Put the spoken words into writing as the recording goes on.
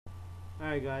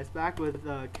Alright guys, back with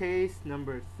case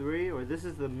number 3, or this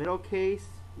is the middle case,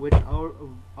 which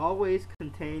always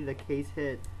contain the case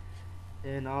hit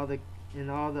in all the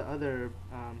other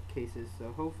cases.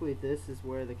 So hopefully this is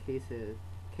where the case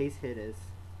hit is.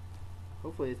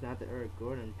 Hopefully it's not the Eric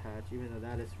Gordon patch, even though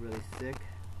that is really sick.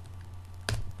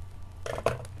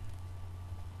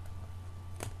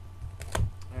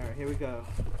 Alright, here we go.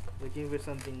 Looking for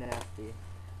something nasty.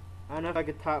 I don't know if I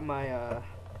could top my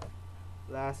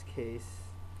last case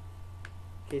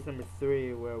number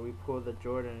 3, where we pulled the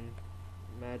Jordan,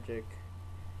 Magic,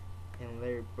 and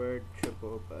Larry Bird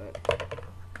triple, but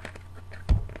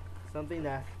something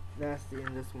nasty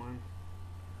in this one.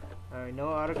 Alright, no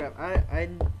autograph. I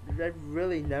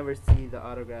really never see the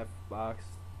autograph box.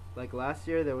 Like last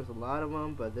year there was a lot of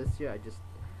them, but this year I just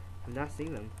have not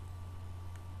seen them.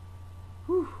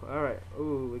 Whew. Alright.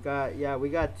 Ooh, we got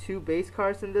 2 base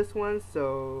cards in this one,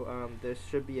 so there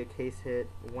should be a case hit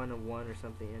 1 of 1 or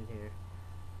something in here.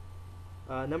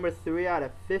 Number 3 out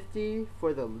of 50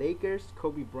 for the Lakers,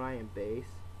 Kobe Bryant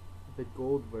base, the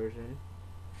gold version.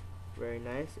 Very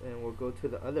nice. And we'll go to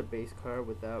the other base card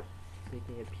without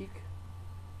taking a peek.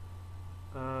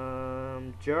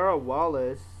 Gerald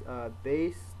Wallace,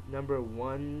 base number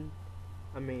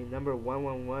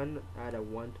 111 out of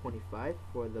 125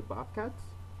 for the Bobcats.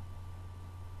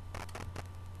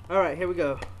 Alright, here we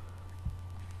go.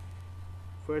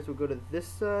 First we'll go to this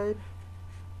side,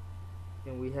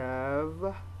 and we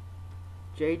have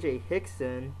J.J.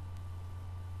 Hickson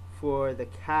for the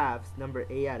Cavs, number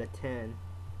 8 out of 10.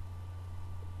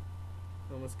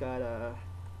 Almost got a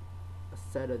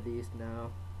set of these now.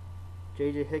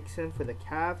 J.J. Hickson for the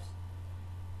Cavs.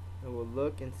 And we'll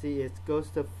look and see. It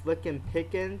goes to Flickin'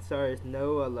 Pickin'. Sorry, it's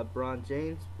no LeBron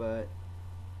James, but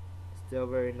still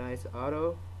very nice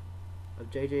auto of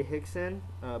J.J. Hickson.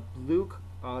 Blue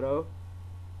auto.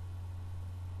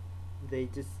 They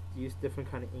just use different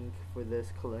kind of ink for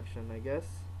this collection, I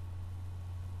guess.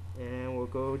 And we'll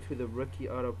go to the rookie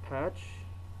auto patch.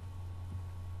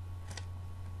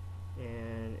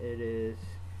 And it is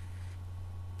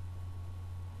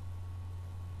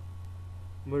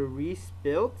Maurice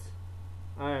Built.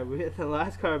 Alright, the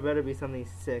last card better be something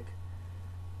sick.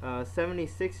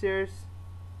 76ers,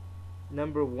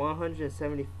 number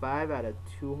 175 out of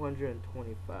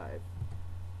 225.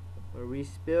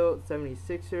 Maurice Built,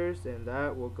 76ers, and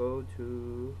that will go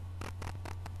to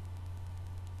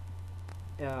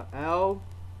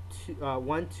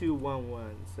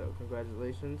L1211. So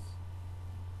congratulations.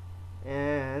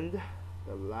 And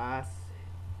the last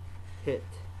hit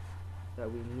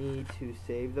that we need to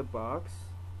save the box.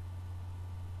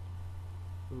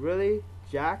 Really?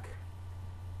 Jack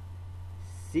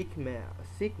Sigma.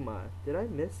 Did I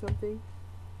miss something?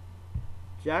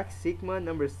 Jack Sigma,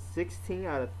 number 16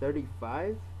 out of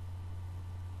 35.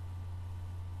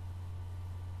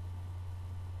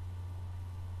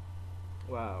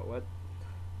 Wow, what?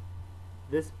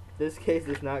 This case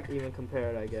is not even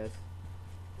compared, I guess,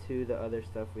 to the other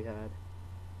stuff we had.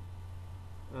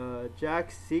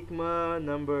 Jack Sigma,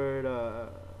 numbered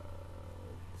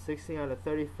 16 out of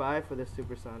 35 for the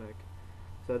Supersonic.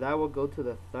 So that will go to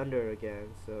the Thunder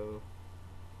again. So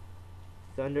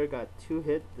Thunder got 2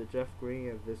 hits, the Jeff Green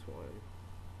of this one.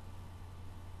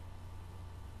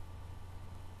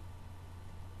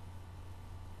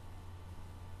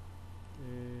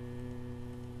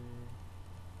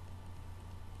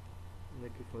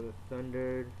 Looking for the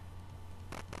Thunder.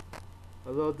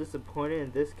 A little disappointed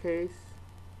in this case.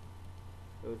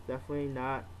 It was definitely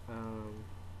not,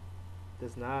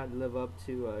 does not live up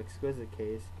to Exquisite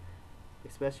case,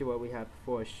 especially what we had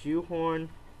before.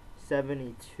 Shoehorn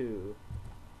 72.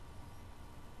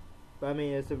 But I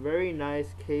mean, it's a very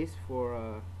nice case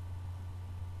for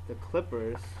the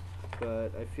Clippers,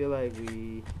 but I feel like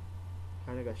we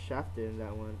kind of got shafted in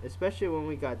that one, especially when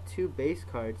we got 2 base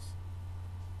cards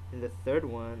in the third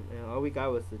one, and all we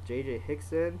got was the J.J.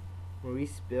 Hickson,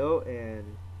 Maurice Bill,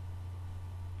 and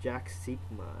Jack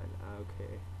Sigma.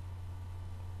 Okay.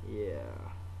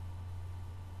 Yeah.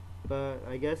 But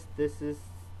I guess this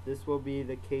will be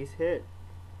the case hit.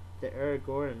 The Eric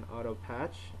Gordon auto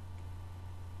patch.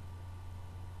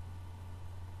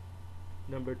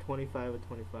 Number 25 of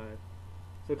 25.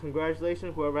 So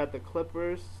congratulations whoever had the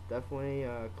Clippers. Definitely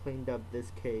cleaned up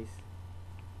this case.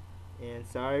 And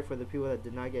sorry for the people that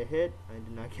did not get hit. I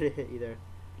did not get a hit either.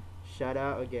 Shout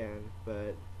out again,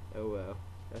 but oh well.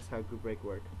 That's how group break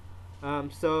work.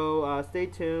 So stay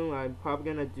tuned. I'm probably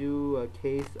gonna do a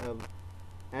case of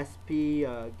SP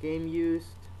game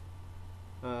used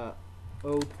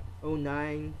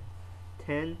 09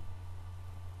 10.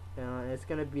 It's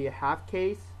gonna be a half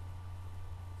case,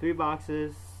 3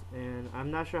 boxes, And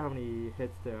I'm not sure how many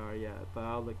hits there are yet, but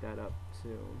I'll look that up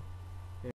soon.